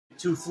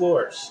2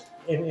 floors.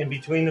 In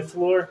between the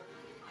floor,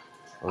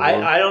 Uh-huh.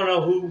 I don't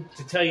know who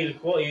to tell you to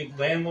call. You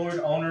landlord,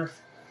 owner,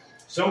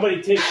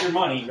 somebody takes your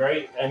money,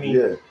 right? I mean,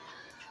 Yeah.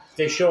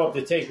 they show up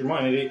to take your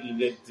money.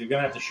 They're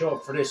gonna have to show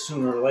up for this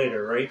sooner or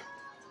later, right?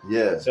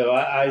 Yeah. So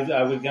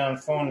I would get on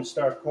the phone and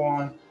start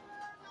calling.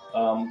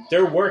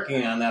 They're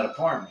working on that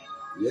apartment.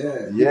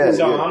 Yeah. Yeah.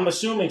 So yeah. I'm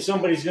assuming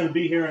somebody's going to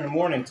be here in the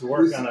morning to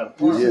work on that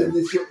You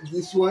apartment. see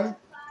this one?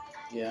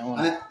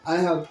 Yeah. I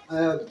have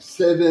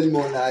 7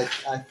 more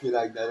nights. I feel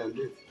like that on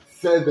this.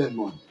 7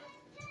 more.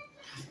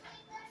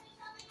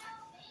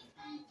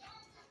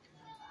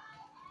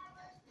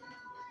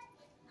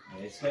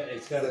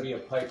 It's got to be a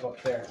pipe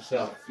up there.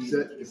 So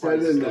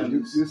 7 more.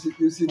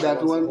 You see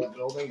that one?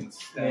 Building and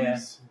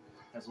stems. Yeah.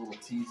 Has little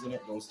T's in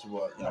it. Goes to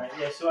what? All right,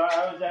 yeah. So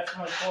I would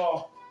definitely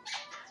call.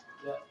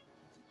 Yeah.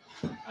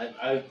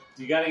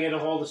 You got to get a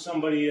hold of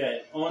somebody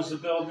that owns the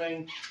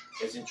building,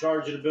 that's in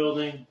charge of the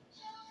building.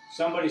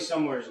 Somebody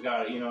somewhere's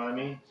got it. You know what I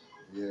mean?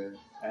 Yeah.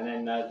 And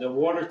then the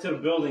water to the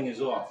building is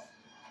off.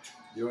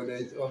 You want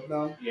it off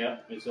now? Yeah,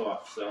 it's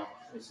off. So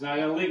it's not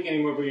going to leak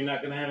anymore, but you're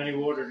not going to have any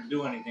water to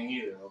do anything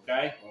either.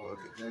 Okay?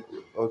 Okay, thank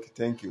you. Ok,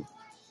 thank you.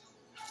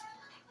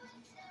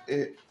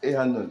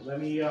 Arnold, Let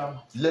me.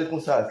 l'aile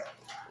comme ça.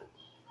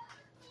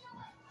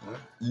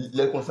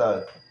 L'aile comme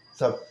ça,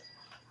 ça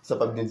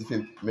pas bien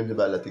différent. Même si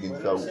la technique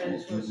différent,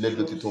 l'aile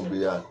de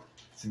tomber.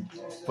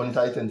 Pour nous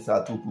tailler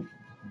ça tout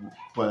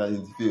pour aller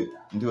différent.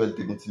 Nous devons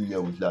te continuer à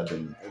vous la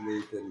donner.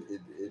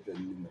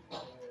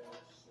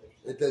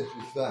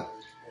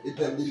 Shoot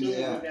them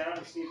down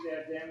and see if they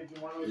have damage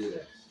in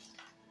 106.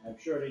 I'm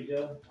sure they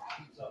do.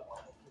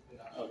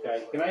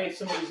 Okay. Can I get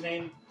somebody's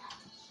name?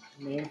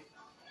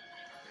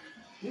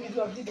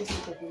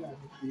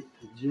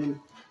 Jean.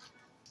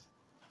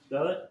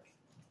 Spell it.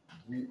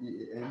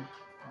 G-E-N.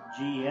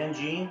 G-E-N,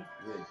 Gene.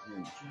 Yeah,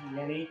 Jean.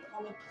 G-E-N-E.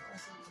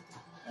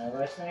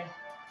 Last name?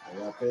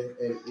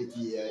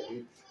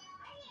 L-A-P-I-X.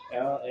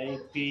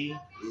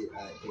 L-A-P-A-I-X.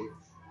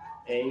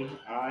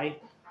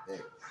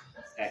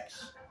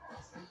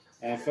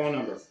 And phone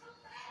number.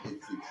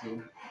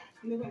 862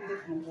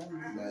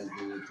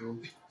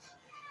 902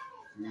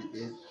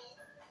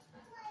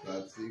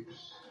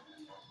 3856.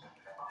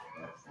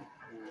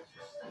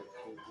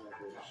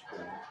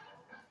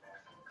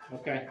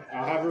 Okay,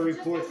 I'll have a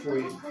report for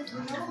you. You need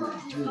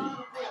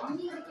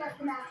to get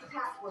the master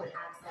password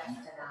access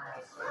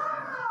denied.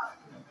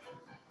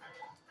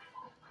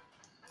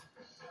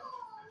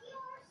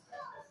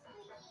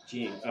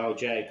 Gene. Oh,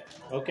 J.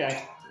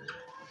 Okay.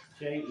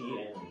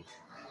 J-E-N-E.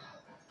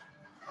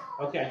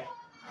 Okay.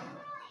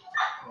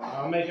 Well,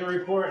 I'll make a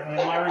report, and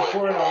in my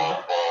report,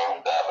 I'll.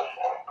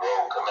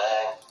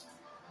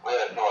 When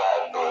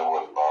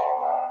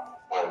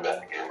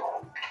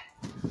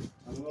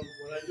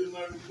I do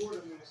my report,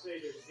 I'm going to say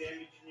there's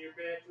damage in your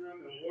bathroom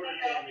and water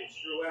damage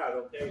throughout.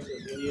 Okay, so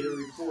if you need a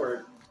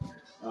report,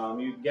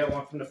 you can get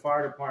one from the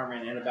fire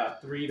department in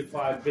about 3 to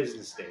 5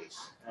 business days.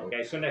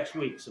 Okay, so next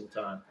week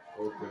sometime.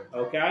 Okay.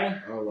 Okay.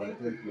 All right,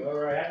 thank you. All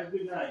right. Have a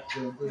good night.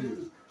 Thank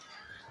you.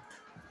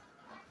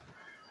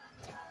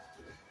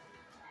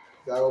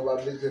 That was my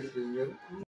biggest thing.